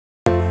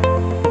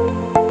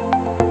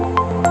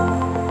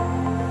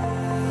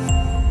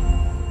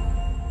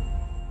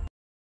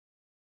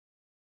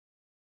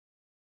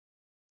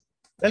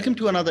Welcome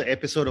to another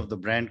episode of The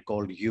Brand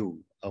Called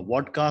You, a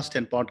podcast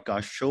and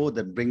podcast show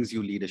that brings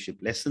you leadership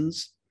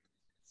lessons,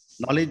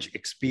 knowledge,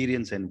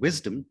 experience, and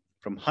wisdom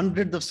from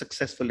hundreds of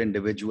successful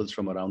individuals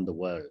from around the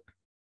world.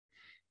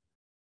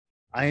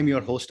 I am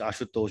your host,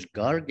 Ashutosh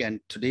Garg, and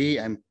today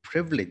I'm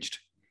privileged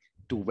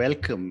to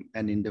welcome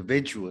an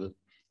individual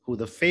who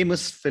the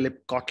famous Philip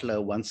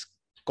Kotler once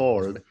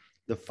called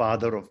the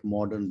father of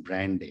modern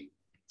branding,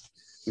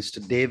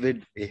 Mr.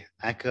 David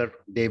Aaker.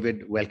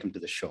 David, welcome to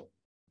the show.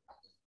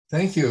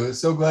 Thank you.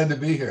 So glad to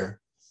be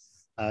here.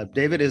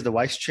 David is the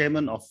vice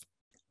chairman of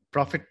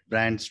Profit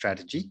Brand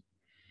Strategy.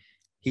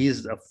 He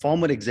is a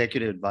former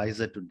executive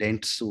advisor to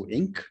Dentsu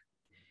Inc.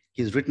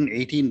 He's written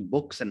 18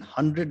 books and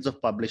hundreds of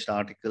published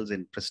articles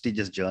in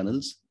prestigious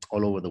journals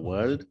all over the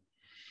world.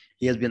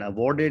 He has been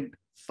awarded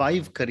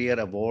 5 career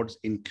awards,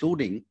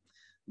 including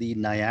the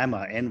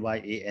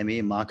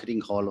NYAMA Marketing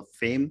Hall of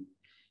Fame.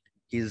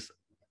 He's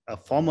a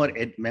former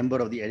member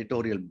of the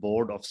editorial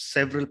board of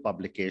several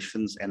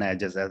publications. And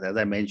as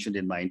I mentioned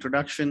in my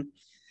introduction,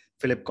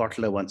 Philip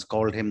Kotler once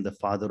called him the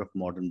father of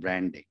modern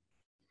branding.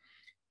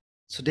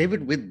 So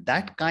David, with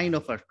that kind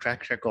of a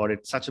track record,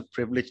 it's such a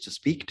privilege to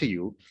speak to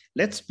you.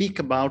 Let's speak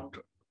about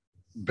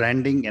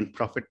branding and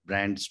profit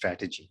brand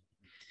strategy.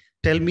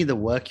 Tell me the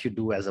work you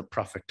do as a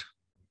Profit.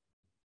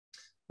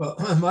 Well,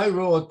 my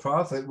role at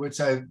Profit,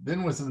 which I've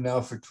been with them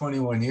now for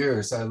 21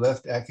 years, I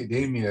left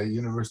academia,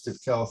 University of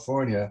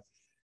California,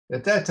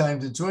 at that time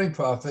to join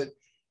Profit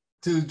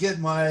to get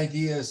my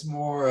ideas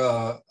more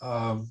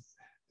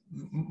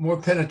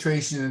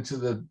penetration into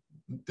the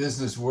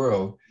business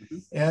world.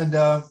 And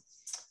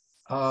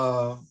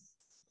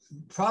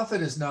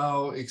Profit has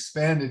now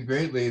expanded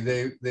greatly.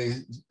 They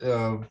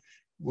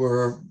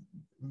were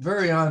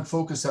very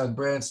focused on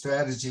brand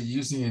strategy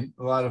using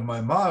a lot of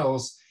my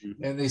models,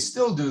 and they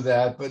still do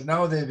that, but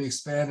now they've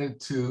expanded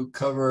to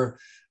cover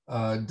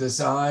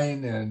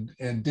design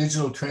and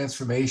digital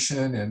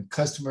transformation and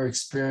customer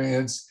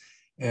experience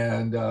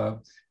and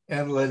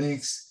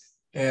analytics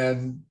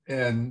and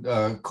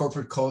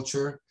corporate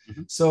culture.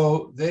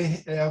 So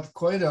they have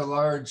quite a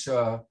large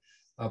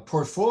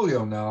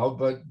portfolio now,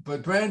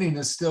 but branding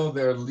is still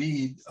their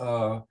lead,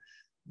 the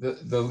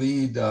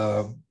lead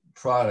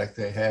product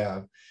they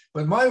have.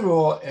 But my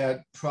role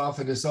at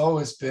Profit has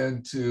always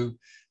been to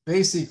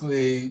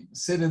basically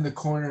sit in the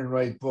corner and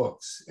write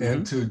books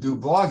and to do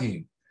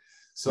blogging.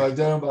 So I've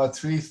done about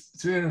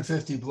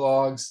 350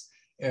 blogs,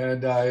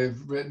 and I've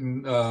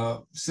written,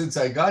 since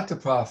I got to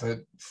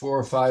Profit, 4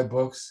 or 5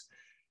 books,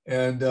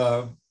 and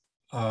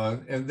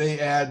they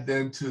add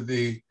then to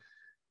the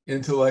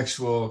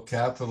intellectual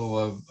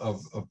capital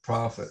of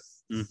Profit.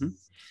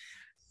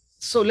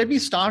 So let me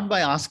start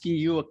by asking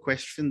you a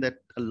question that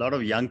a lot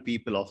of young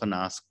people often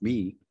ask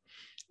me.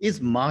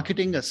 Is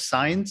marketing a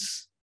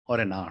science or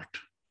an art?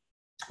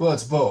 Well,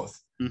 it's both.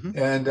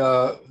 And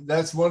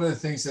that's one of the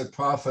things that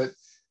Profit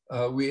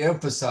we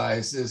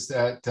emphasize is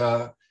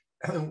that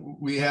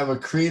we have a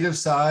creative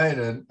side,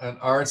 an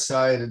art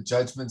side, a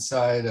judgment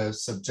side, a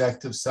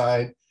subjective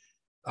side.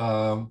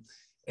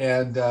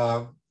 And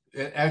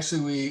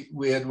actually,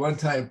 we had one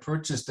time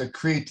purchased a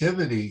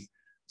creativity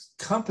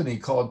company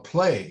called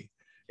Play.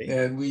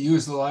 And we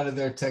use a lot of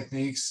their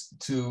techniques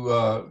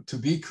to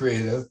be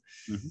creative.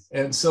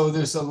 And so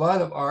there's a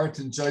lot of art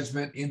and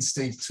judgment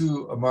instinct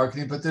to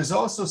marketing, but there's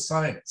also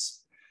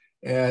science.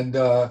 And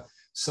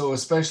so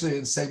especially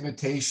in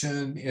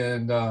segmentation,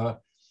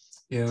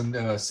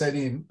 in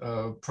setting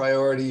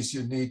priorities,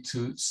 you need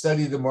to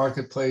study the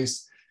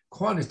marketplace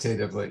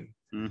quantitatively.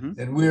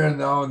 And we are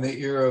now in the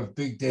era of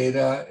big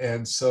data.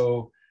 And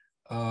so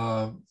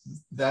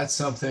that's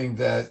something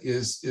that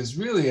is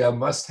really a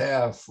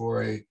must-have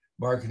for a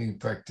marketing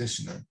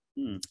practitioner.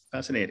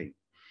 Fascinating.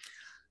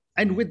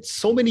 And with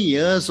so many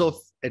years of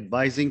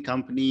advising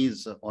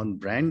companies on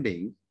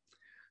branding,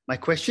 my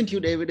question to you,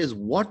 David, is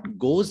what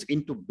goes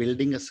into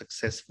building a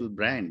successful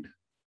brand?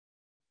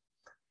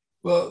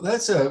 Well,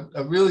 that's a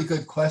really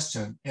good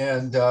question.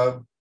 And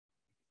the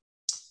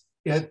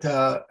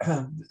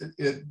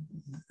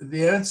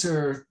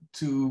answer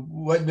to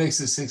what makes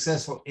a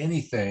successful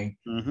anything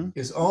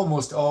is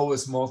almost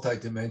always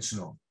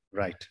multidimensional.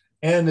 Right.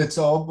 And it's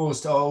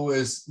almost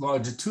always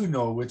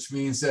longitudinal, which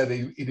means that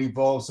it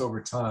evolves over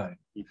time.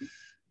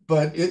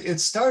 But it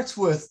starts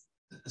with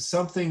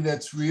something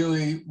that's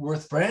really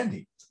worth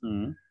branding.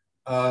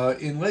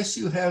 Unless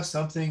you have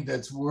something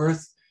that's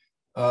worth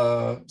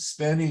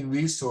spending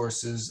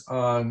resources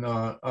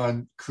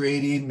on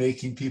creating,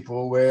 making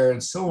people aware,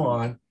 and so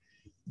on,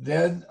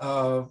 then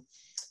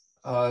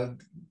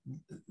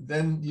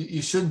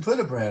you shouldn't put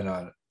a brand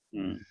on it.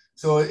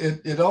 So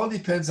it all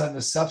depends on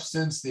the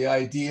substance, the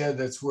idea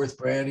that's worth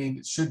branding.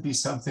 It should be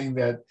something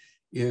that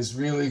is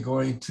really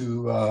going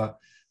to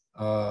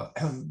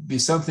be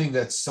something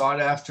that's sought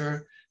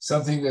after,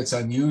 something that's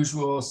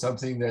unusual,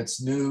 something that's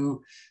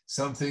new,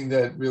 something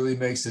that really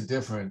makes a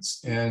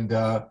difference. And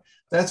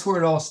that's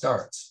where it all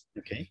starts.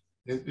 Okay.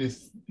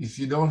 If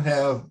you don't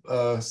have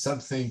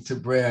something to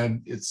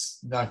brand, it's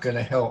not going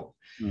to help.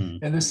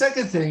 And the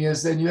second thing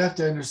is then you have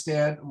to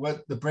understand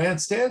what the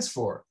brand stands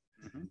for.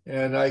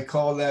 And I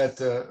call that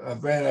a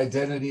brand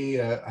identity,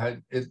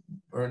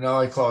 or now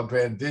I call it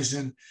brand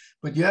vision.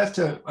 But you have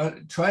to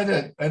try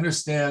to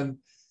understand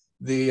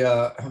the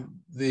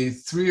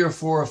 3 or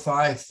 4 or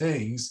 5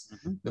 things,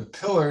 the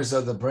pillars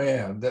of the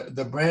brand,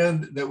 the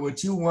brand that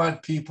what you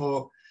want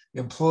people,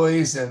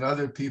 employees and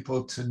other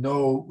people to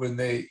know when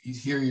they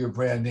hear your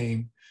brand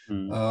name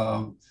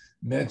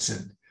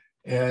mentioned.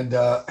 And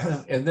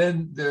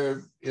then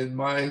there, in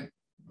my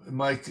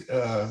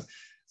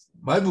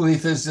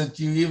belief is that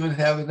you even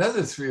have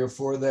another 3 or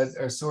 4 that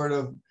are sort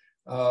of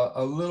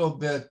a little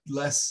bit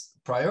less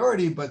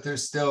priority, but they're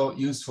still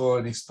useful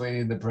in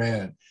explaining the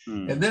brand.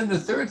 And then the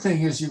third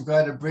thing is you've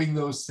got to bring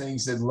those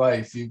things in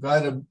life. You've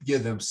got to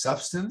give them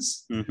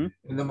substance in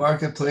the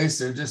marketplace.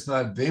 They're just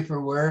not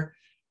vaporware.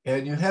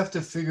 And you have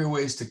to figure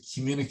ways to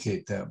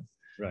communicate them.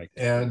 Right.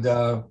 And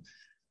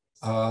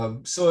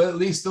so at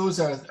least those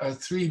are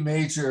 3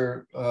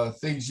 major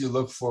things you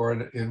look for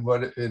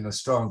in a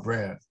strong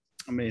brand.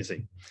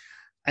 Amazing.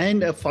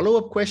 And a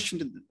follow-up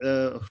question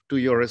to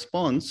your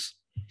response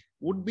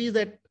would be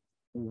that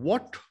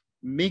what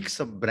makes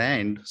a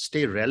brand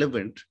stay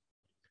relevant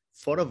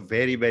for a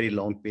very, very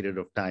long period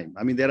of time?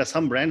 I mean, there are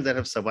some brands that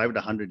have survived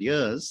 100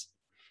 years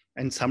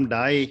and some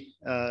die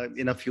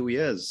in a few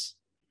years.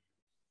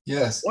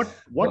 Yes.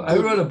 Well, I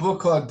wrote a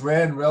book called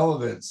Brand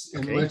Relevance,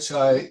 in which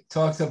I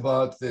talked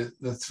about the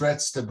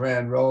threats to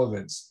brand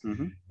relevance.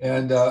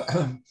 And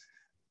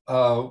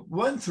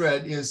one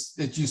threat is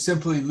that you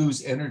simply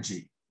lose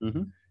energy.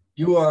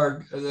 You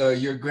are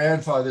your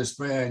grandfather's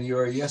brand. You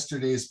are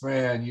yesterday's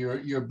brand.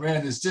 Your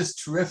brand is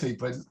just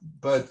terrific,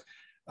 but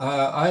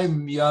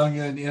I'm young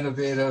and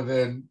innovative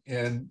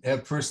and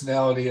have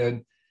personality,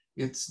 and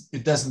it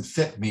doesn't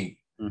fit me.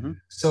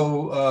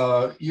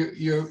 So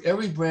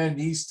every brand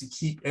needs to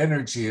keep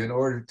energy in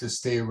order to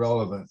stay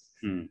relevant.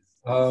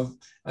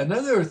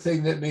 Another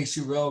thing that makes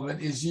you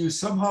relevant is you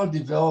somehow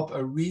develop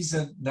a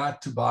reason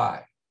not to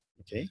buy.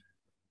 Okay.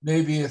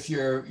 Maybe if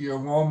you're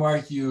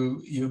Walmart,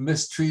 you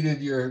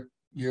mistreated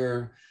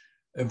your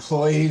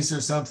employees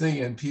or something,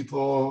 and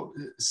people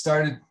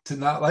started to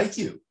not like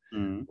you.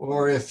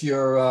 Or if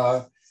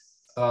you're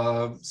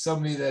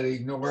somebody that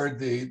ignored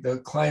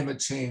the climate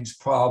change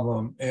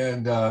problem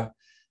and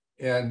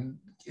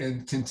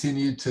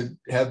continued to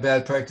have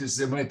bad practices,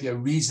 there might be a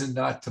reason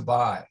not to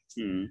buy.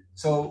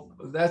 So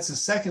that's the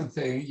second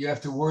thing you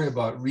have to worry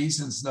about: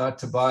 reasons not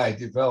to buy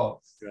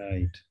develop.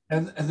 Right.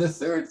 And the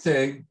third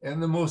thing,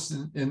 and the most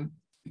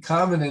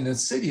common and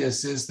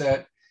insidious, is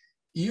that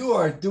you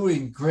are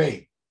doing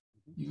great.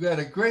 You got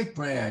a great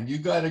brand. You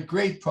got a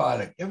great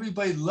product.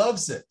 Everybody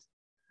loves it,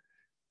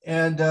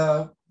 and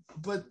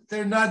but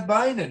they're not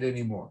buying it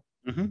anymore.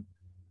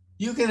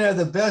 You can have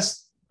the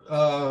best,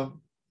 the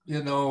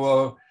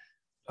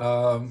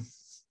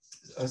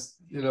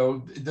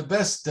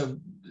best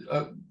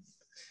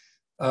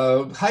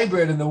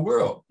hybrid in the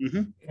world,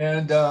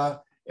 and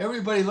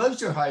everybody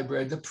loves your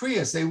hybrid, the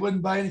Prius. They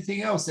wouldn't buy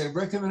anything else. They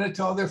recommend it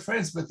to all their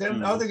friends, but then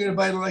now they're going to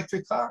buy an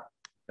electric car.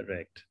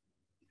 Correct.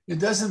 It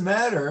doesn't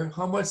matter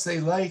how much they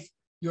like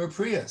your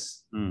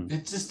Prius.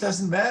 It just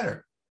doesn't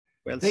matter.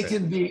 Well they said.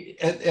 can be,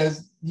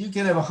 as you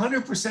can have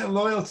 100%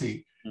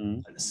 loyalty.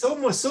 So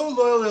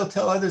loyal they'll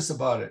tell others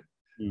about it.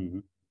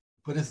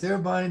 But if they're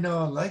buying an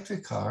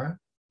electric car,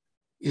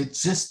 it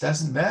just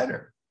doesn't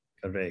matter.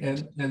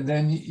 Correct. And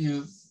then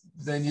you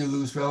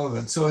lose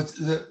relevance. So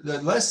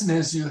the lesson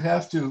is you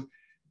have to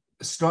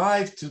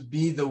strive to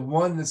be the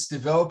one that's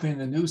developing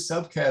the new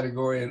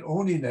subcategory and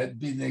owning it,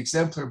 being the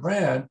exemplar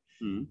brand.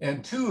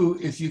 And 2,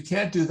 if you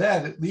can't do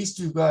that, at least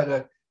you've got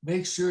to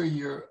make sure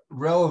you're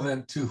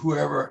relevant to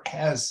whoever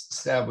has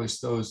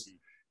established those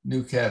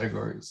new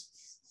categories.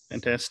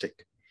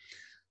 Fantastic.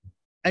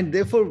 And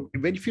therefore,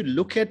 if you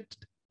look at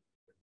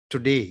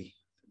today,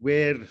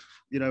 where,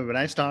 when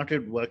I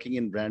started working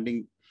in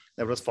branding,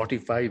 that was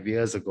 45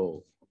 years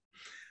ago,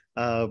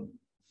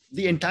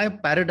 the entire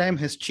paradigm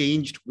has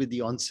changed with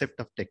the onset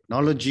of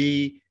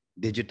technology,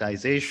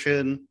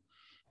 digitization,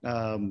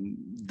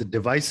 the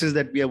devices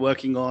that we are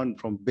working on,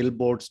 from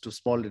billboards to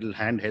small little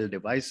handheld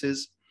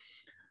devices.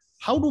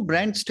 How do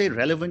brands stay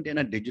relevant in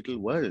a digital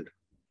world?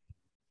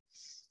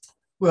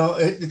 Well,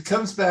 it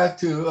comes back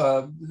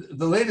to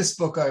the latest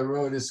book I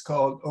wrote is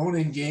called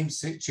Owning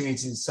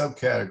Game-Changing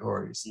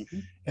Subcategories.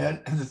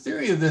 And the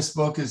theory of this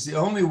book is the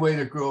only way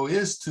to grow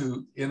is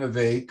to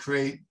innovate,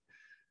 create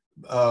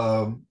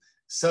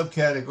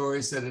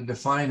subcategories that are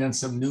defined in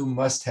some new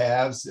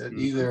must-haves that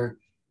either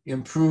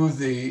improve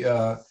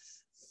the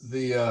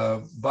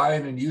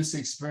buying and use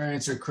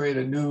experience or create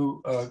a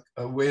new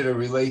way to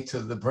relate to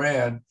the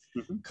brand,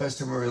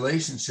 customer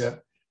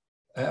relationship.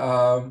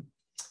 And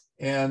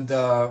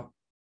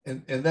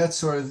that's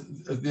sort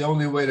of the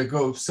only way to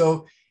go.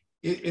 So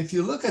if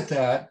you look at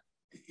that,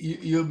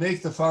 you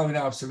make the following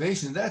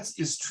observation. That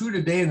is true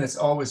today, and it's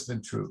always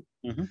been true.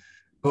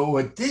 But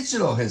what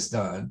digital has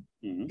done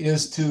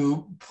is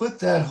to put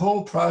that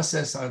whole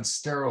process on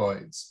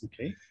steroids.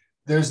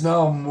 There's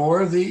now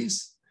more of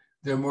these.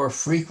 They're more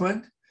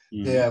frequent.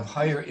 They have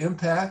higher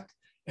impact,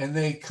 and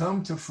they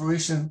come to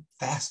fruition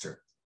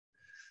faster.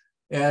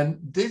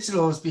 And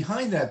digital is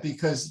behind that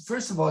because,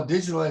 first of all,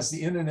 digital has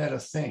the Internet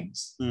of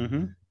Things.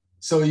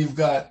 So you've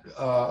got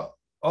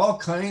all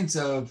kinds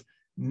of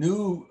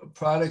new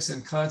products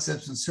and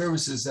concepts and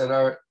services that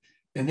are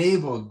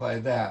enabled by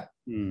that.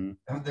 And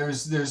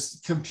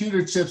there's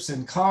computer chips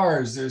in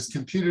cars, there's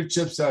computer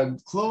chips on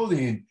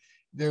clothing,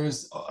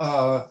 there's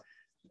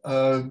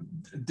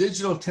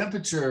digital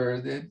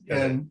temperature,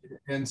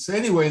 and so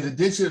anyway,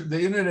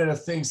 the Internet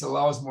of Things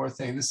allows more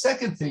things. The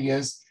second thing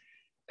is,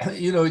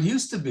 you know, it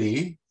used to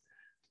be,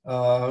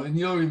 and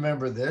you'll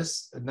remember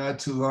this, not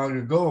too long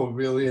ago,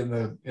 really, in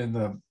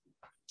the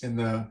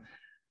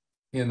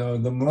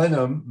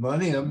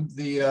millennium,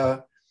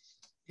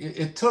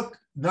 it took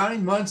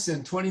 9 months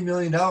and $20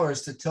 million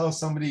to tell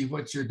somebody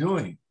what you're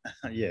doing.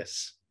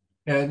 Yes.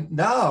 And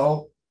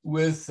now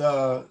with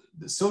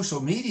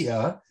social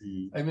media,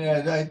 I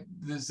mean,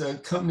 there's a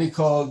company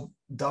called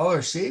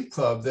Dollar Shave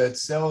Club that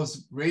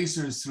sells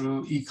razors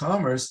through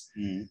e-commerce.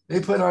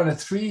 They put on a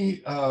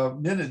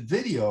 3-minute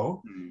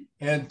video,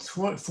 and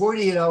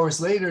 48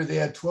 hours later, they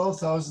had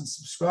 12,000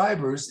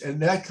 subscribers, and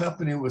that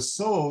company was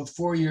sold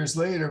 4 years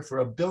later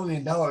for $1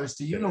 billion to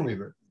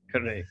Unilever.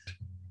 Correct.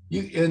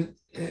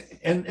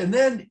 And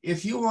then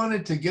if you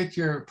wanted to get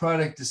your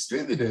product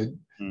distributed,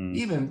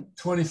 even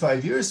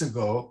 25 years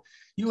ago,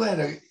 you had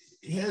to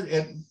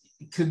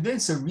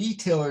convince a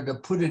retailer to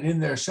put it in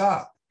their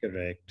shop.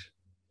 Correct.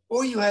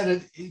 Or you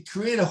had to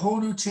create a whole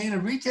new chain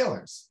of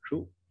retailers.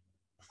 True.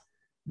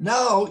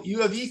 Now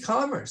you have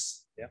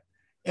e-commerce. Yeah.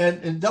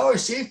 And Dollar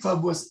Shave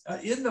Club was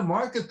in the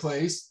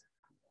marketplace,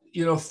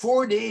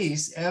 4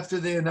 days after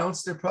they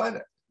announced their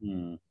product.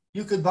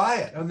 You could buy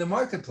it on the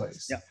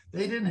marketplace. Yeah.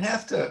 They didn't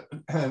have to,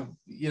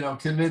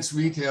 convince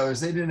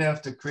retailers. They didn't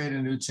have to create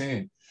a new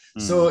chain.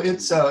 So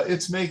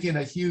it's making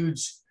a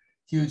huge,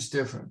 huge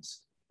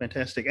difference.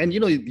 Fantastic. And,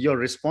 your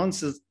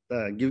responses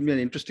give me an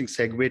interesting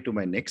segue to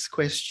my next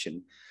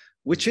question,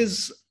 which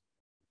is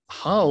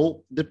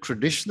how the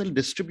traditional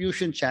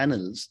distribution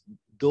channels,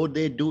 though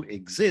they do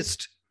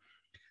exist,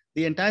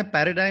 the entire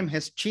paradigm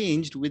has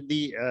changed with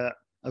the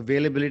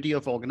availability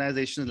of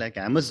organizations like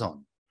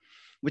Amazon,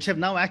 which have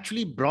now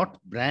actually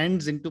brought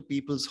brands into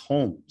people's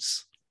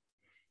homes.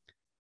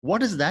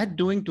 What is that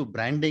doing to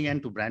branding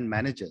and to brand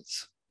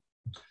managers?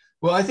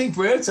 Well, I think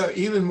brands are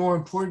even more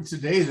important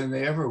today than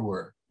they ever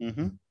were.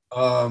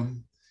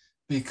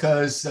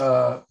 Because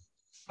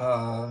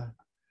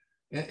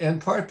in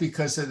part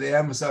because of the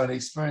Amazon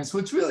experience.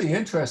 What's really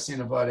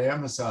interesting about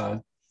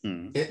Amazon,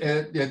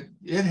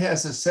 it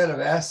has a set of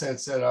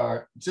assets that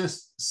are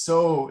just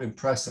so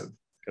impressive.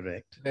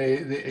 Correct.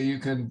 You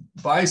can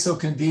buy so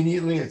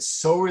conveniently. It's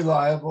so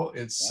reliable.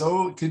 It's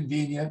so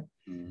convenient.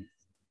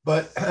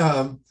 But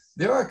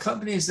there are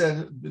companies that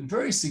have been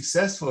very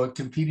successful at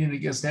competing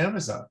against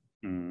Amazon,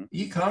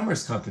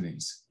 e-commerce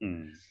companies.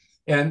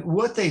 And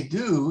what they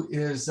do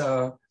is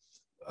there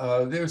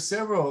are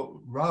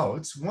several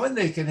routes. One,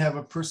 they can have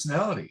a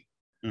personality.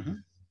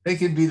 They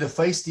can be the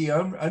feisty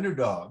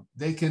underdog.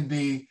 They can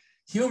be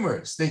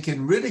humorous. They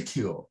can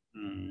ridicule.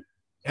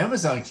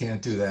 Amazon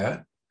can't do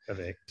that.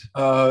 Correct.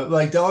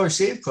 Like Dollar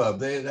Shave Club,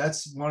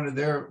 that's one of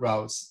their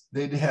routes.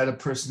 They had a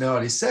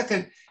personality.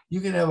 Second, you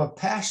can have a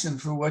passion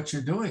for what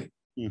you're doing.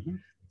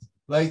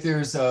 Like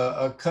there's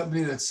a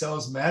company that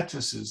sells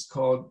mattresses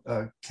called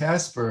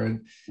Casper,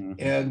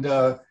 and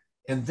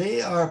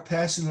they are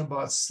passionate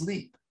about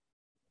sleep.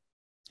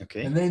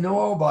 Okay. And they know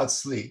all about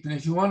sleep. And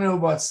if you want to know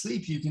about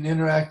sleep, you can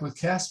interact with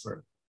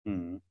Casper.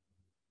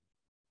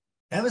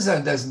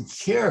 Amazon doesn't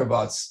care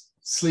about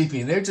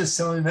sleeping. They're just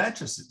selling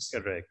mattresses.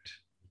 Correct.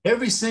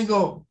 Every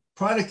single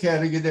product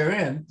category they're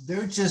in,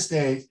 they're just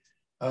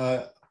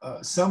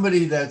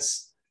somebody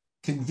that's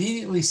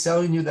conveniently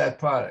selling you that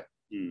product.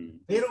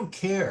 They don't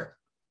care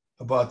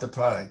about the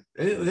product.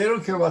 They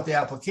don't care about the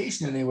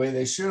application anyway.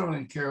 They sure don't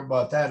even care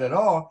about that at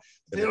all.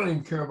 They don't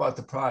even care about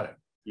the product.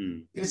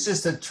 It's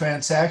just a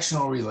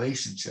transactional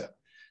relationship.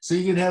 So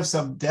you can have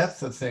some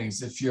depth of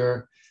things.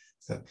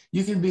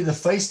 You can be the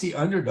feisty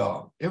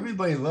underdog.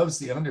 Everybody loves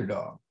the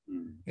underdog.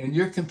 And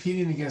you're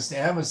competing against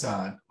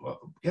Amazon.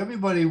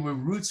 Everybody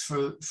roots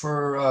for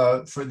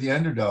the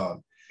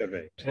underdog.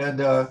 Correct.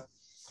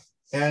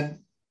 And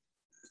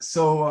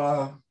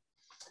so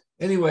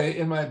anyway,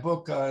 in my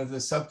book,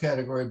 the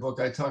subcategory book,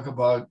 I talk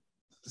about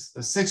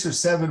 6 or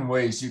 7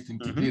 ways you can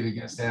compete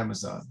against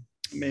Amazon.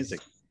 Amazing.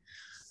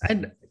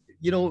 And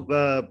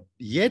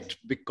yet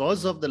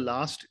because of the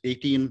last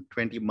 18,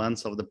 20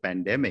 months of the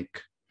pandemic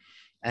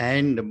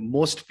and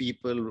most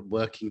people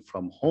working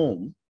from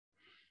home,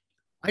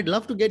 I'd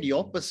love to get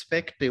your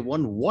perspective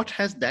on what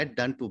has that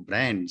done to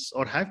brands,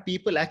 or have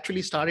people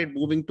actually started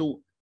moving to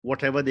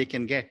whatever they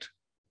can get?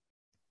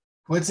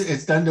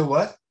 It's done to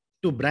what?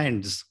 To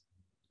brands.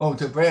 Oh,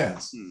 to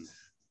brands.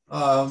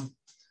 Well,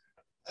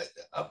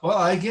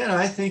 again,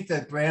 I think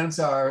that brands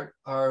are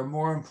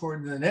more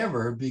important than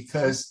ever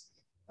because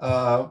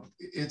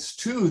it's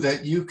true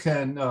that you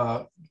can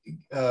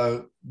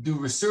do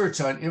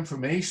research on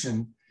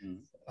information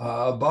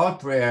about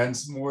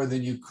brands more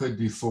than you could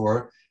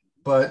before.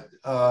 But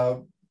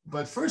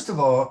first of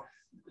all,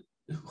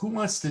 who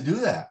wants to do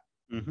that?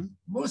 Mm-hmm.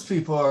 Most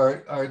people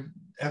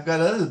have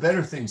got other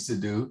better things to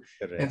do.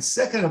 Correct. And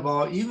second of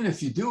all, even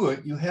if you do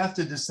it, you have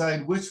to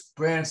decide which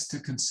brands to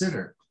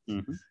consider.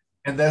 Mm-hmm.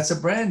 And that's a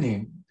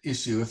branding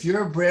issue. If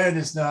your brand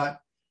is not,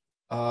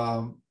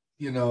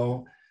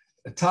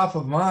 top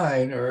of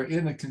mind or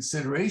in a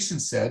consideration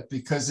set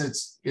because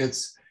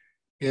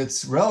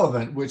it's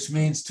relevant, which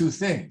means two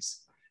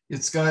things.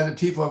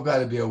 People have got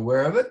to be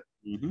aware of it,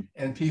 Mm-hmm.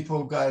 and people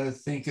have got to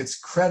think it's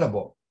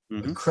credible,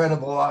 Mm-hmm. a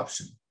credible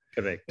option.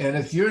 Correct. And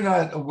if you're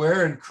not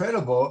aware and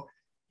credible,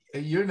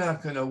 you're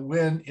not going to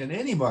win in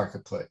any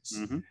marketplace.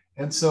 Mm-hmm.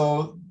 And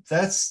so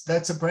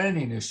that's a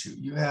branding issue.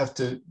 You have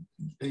to,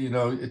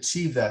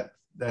 achieve that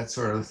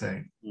sort of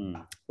thing.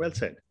 Well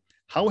said.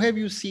 How have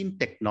you seen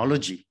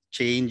technology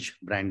change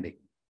branding?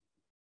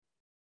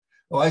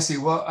 Oh, I see.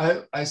 Well,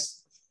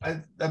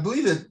 I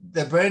believe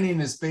that branding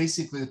is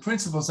basically, the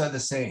principles are the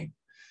same.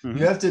 Mm-hmm.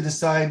 You have to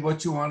decide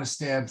what you want to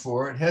stand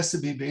for. It has to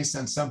be based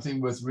on something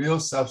with real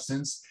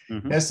substance.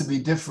 Mm-hmm. It has to be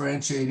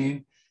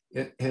differentiating.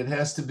 It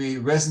has to be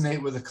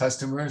resonate with the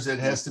customers. It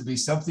has to be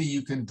something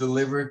you can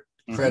deliver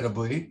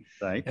credibly.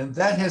 Right. And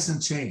that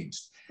hasn't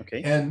changed.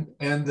 Okay. And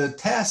the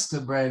tasks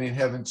of branding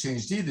haven't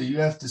changed either. You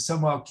have to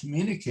somehow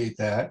communicate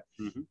that,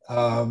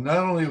 not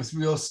only with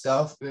real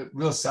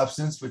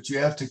substance, but you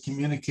have to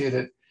communicate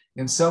it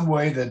in some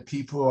way that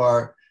people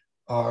are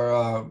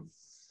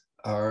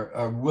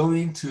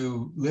willing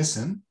to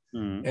listen,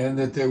 and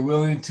that they're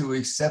willing to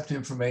accept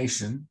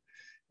information,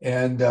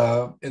 and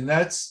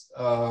that's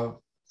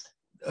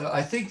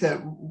I think that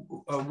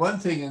one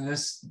thing in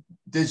this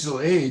digital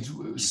age,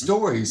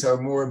 stories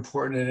are more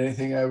important than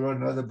anything. I wrote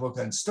another book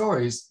on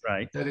stories,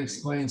 right, that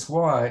explains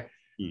why,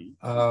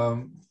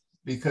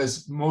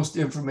 because most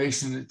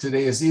information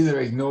today is either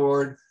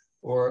ignored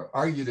or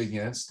argued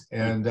against,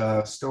 and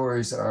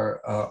stories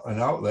are an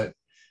outlet.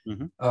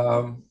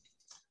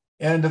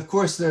 And of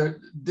course, the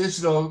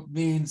digital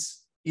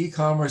means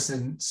e-commerce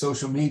and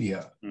social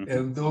media,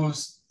 and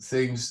those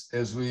things,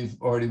 as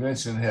we've already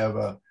mentioned,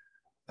 have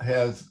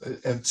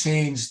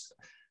changed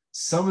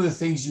some of the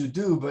things you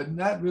do, but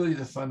not really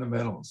the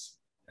fundamentals.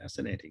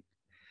 Fascinating.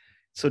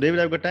 So, David,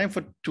 I've got time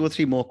for 2 or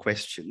 3 more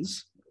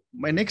questions.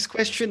 My next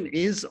question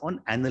is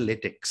on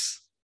analytics.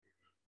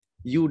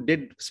 You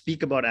did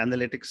speak about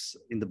analytics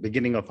in the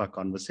beginning of our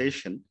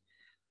conversation,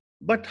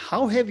 but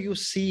how have you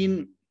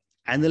seen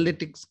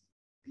analytics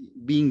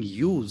being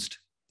used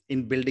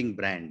in building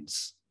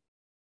brands?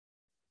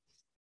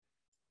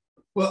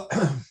 Well,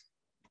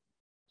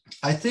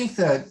 I think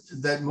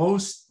that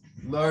most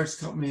large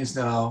companies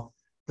now,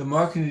 the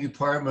marketing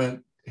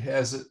department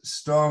has a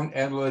strong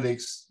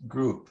analytics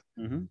group.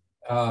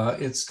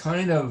 It's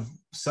kind of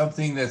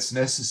something that's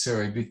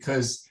necessary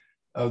because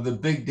of the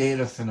big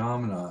data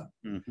phenomenon.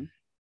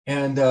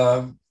 And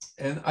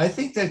I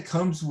think that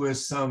comes with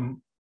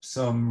some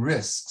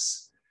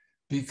risks,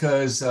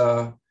 because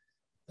the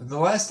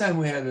last time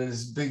we had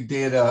this big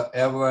data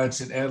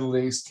avalanche and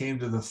analytics came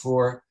to the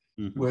fore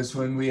was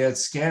when we had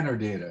scanner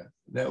data.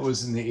 That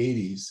was in the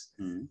 80s.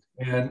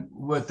 And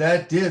what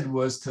that did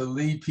was to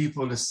lead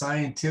people to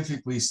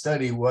scientifically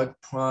study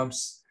what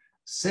prompts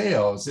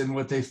sales. And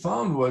what they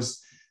found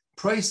was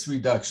price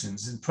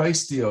reductions and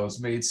price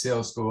deals made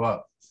sales go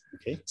up.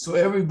 So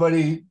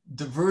everybody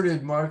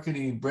diverted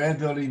marketing, brand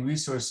building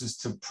resources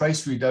to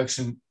price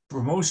reduction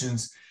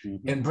promotions,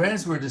 and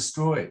brands were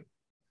destroyed.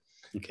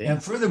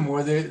 And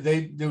furthermore,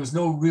 there was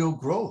no real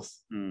growth.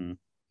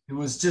 It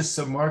was just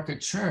some market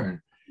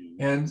churn.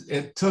 And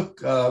it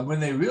took, when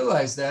they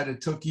realized that,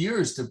 it took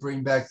years to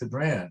bring back the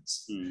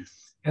brands.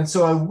 And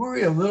so I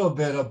worry a little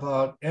bit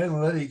about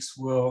analytics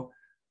will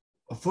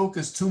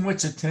focus too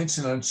much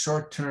attention on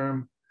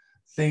short-term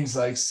things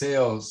like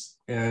sales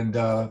and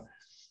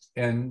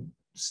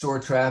store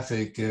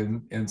traffic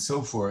and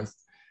so forth,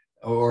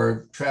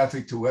 or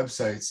traffic to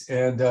websites.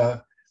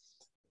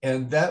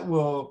 And that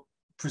will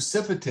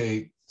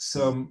precipitate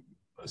some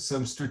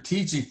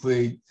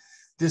strategically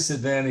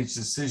disadvantaged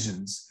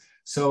decisions.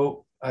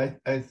 So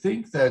I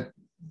think that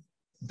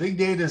big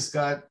data's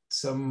got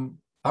some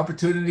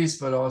opportunities,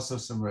 but also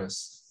some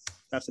risks.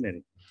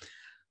 Fascinating.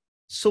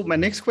 So my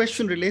next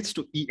question relates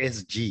to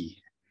ESG.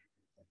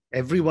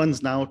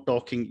 Everyone's now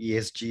talking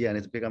ESG, and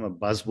it's become a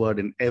buzzword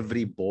in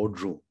every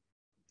boardroom.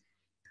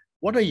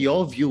 What are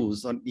your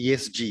views on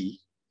ESG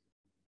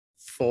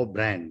for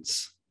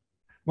brands?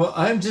 Well,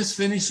 I'm just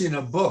finishing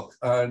a book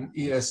on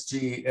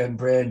ESG and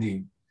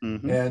branding.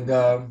 And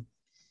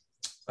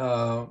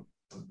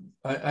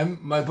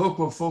my book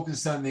will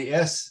focus on the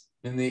S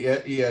in the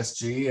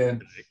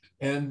ESG,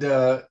 and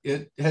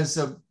it has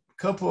a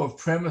couple of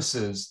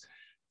premises.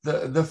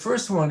 The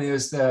first one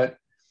is that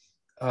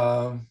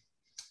the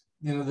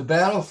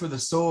battle for the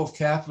soul of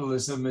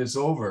capitalism is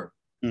over,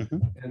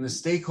 and the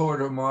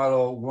stakeholder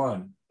model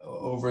won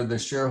over the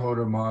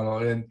shareholder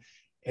model,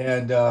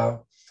 and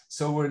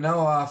so we're now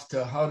off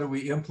to how do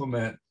we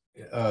implement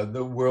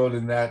the world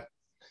in that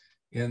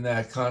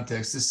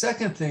context. The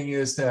second thing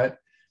is that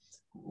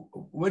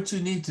what you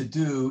need to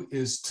do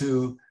is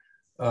to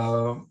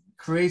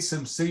create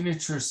some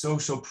signature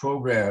social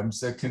programs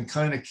that can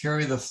kind of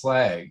carry the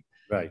flag,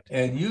 right,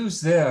 and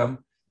use them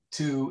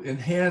to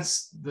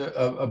enhance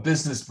a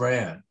business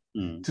brand,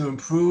 to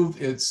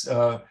improve its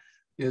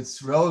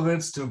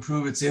relevance, to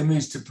improve its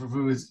image, to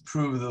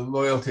improve the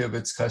loyalty of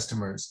its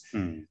customers.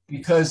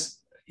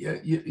 Because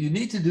you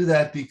need to do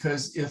that,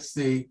 because if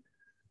the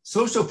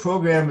social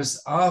program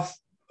is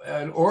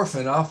an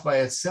orphan off by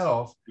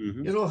itself,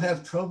 it'll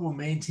have trouble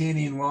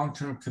maintaining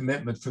long-term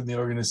commitment from the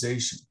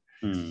organization.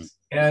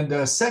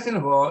 And second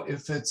of all,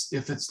 if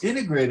it's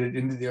integrated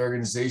into the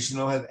organization,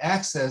 it'll have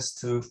access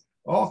to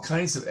all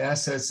kinds of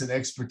assets and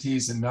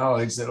expertise and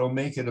knowledge that will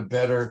make it a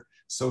better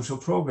social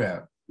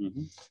program.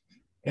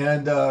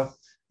 And the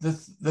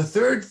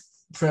third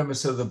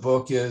premise of the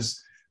book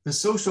is the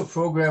social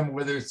program,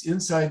 whether it's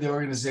inside the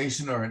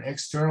organization or an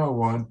external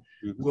one,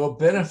 will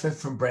benefit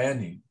from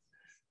branding.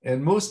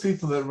 And most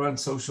people that run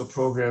social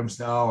programs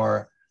now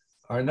are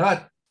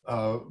not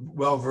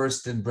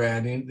well-versed in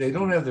branding. They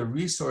don't have the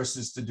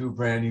resources to do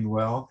branding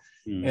well.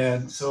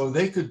 And so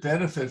they could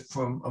benefit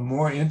from a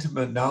more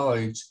intimate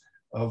knowledge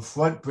of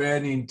what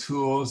branding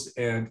tools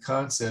and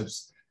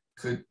concepts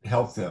could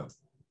help them.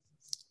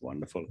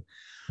 Wonderful.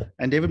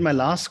 And David, my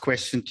last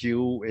question to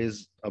you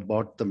is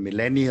about the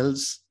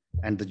millennials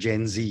and the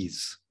Gen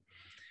Zs.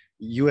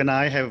 You and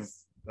I have,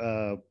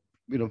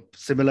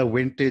 similar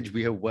vintage.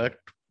 We have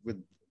worked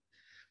with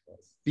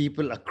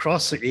people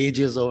across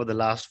ages over the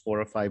last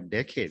 4 or 5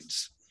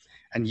 decades.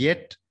 And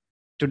yet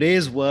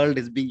today's world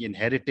is being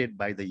inherited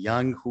by the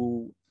young,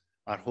 who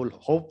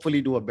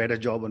hopefully do a better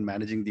job on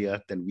managing the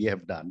earth than we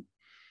have done.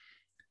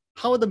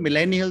 How are the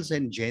millennials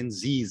and Gen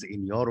Zs,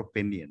 in your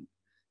opinion,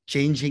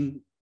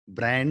 changing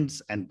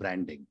brands and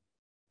branding?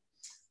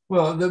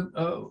 Well, the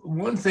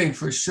one thing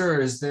for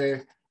sure is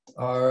they're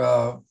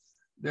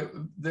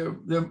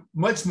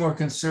much more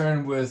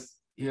concerned with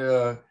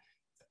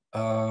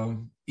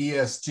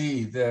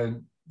ESG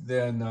than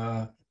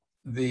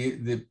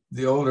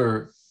the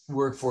older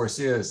workforce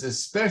is,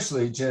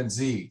 especially Gen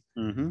Z.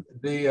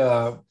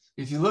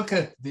 If you look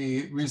at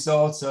the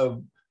results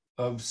of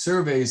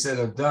surveys that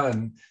have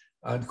done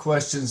on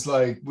questions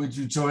like, would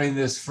you join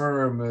this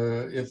firm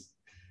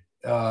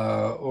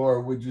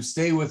or would you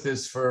stay with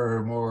this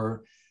firm,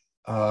 or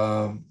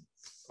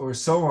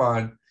so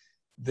on,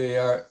 they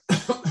are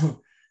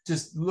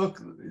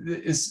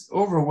it's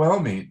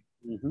overwhelming.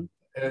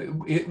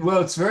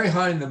 It's very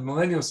high in the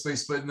millennial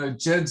space, but in the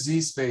Gen Z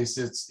space,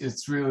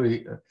 it's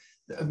really,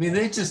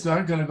 they just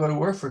aren't going to go to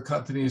work for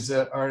companies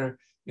that are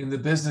in the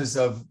business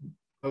of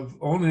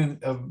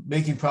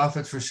making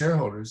profits for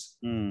shareholders.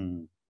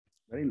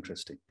 Very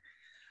interesting.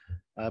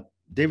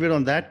 David,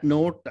 on that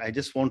note, I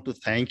just want to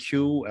thank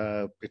you.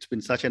 It's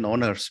been such an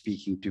honor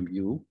speaking to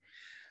you.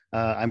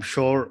 I'm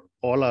sure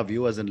all our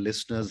viewers and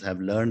listeners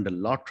have learned a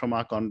lot from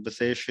our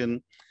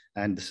conversation.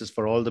 And this is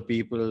for all the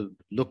people.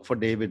 Look for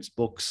David's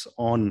books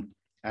on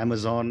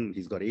Amazon.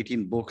 He's got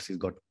 18 books. He's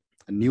got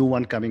a new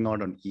one coming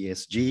out on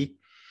ESG.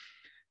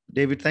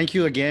 David, thank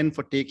you again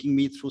for taking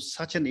me through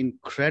such an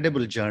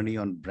incredible journey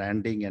on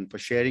branding and for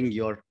sharing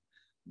your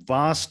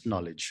vast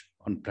knowledge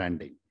on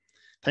branding.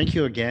 Thank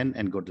you again,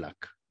 and good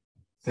luck.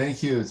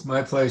 Thank you. It's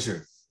my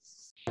pleasure.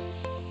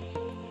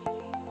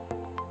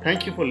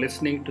 Thank you for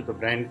listening to the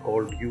Brand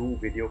Called You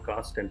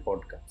videocast and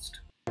podcast,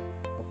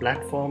 a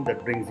platform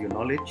that brings you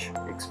knowledge,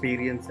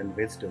 experience, and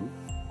wisdom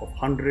of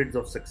hundreds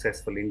of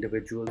successful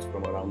individuals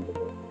from around the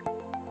world.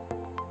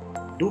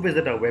 Do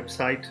visit our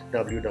website,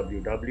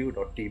 www.tbcy.in,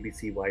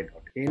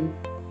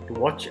 to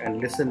watch and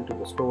listen to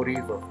the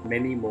stories of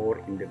many more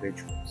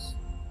individuals.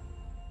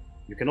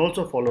 You can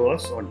also follow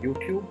us on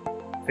YouTube,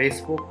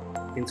 Facebook,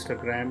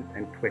 Instagram,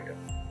 and Twitter.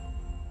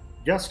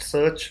 Just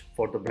search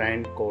for the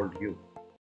Brand Called You.